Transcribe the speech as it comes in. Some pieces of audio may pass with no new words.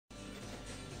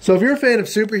So if you're a fan of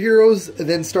superheroes,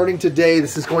 then starting today,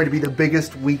 this is going to be the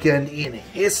biggest weekend in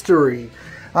history.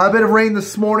 A bit of rain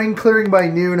this morning, clearing by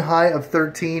noon, high of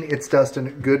 13. It's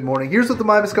Dustin. Good morning. Here's what the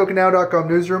MyMuskokaNow.com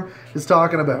newsroom is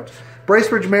talking about.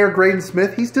 Bracebridge Mayor Graydon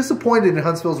Smith, he's disappointed in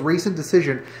Huntsville's recent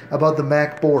decision about the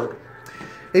MAC board.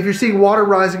 If you're seeing water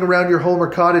rising around your home or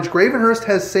cottage, Gravenhurst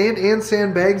has sand and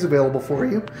sandbags available for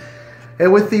you.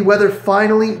 And with the weather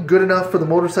finally good enough for the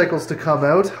motorcycles to come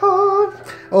out,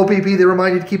 OPP, they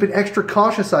remind you to keep an extra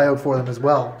cautious eye out for them as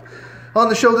well. On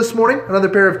the show this morning, another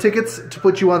pair of tickets to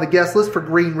put you on the guest list for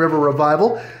Green River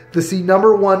Revival, the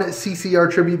 #1 CCR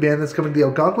tribute band that's coming to the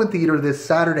Algonquin Theatre this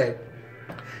Saturday.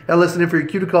 Now listen in for your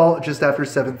cue to call just after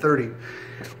 7:30.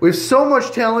 We have so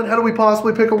much talent, how do we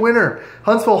possibly pick a winner?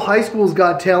 Huntsville High School's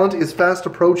Got Talent is fast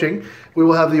approaching. We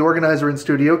will have the organizer in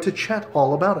studio to chat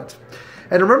all about it.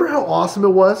 And remember how awesome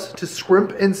it was to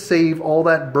scrimp and save all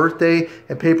that birthday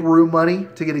and paper route money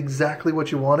to get exactly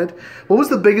what you wanted? What was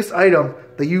the biggest item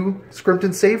that you scrimped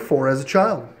and saved for as a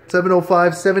child?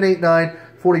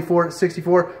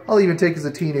 705-789-4464. I'll even take as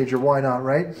a teenager. Why not,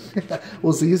 right?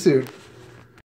 We'll see you soon.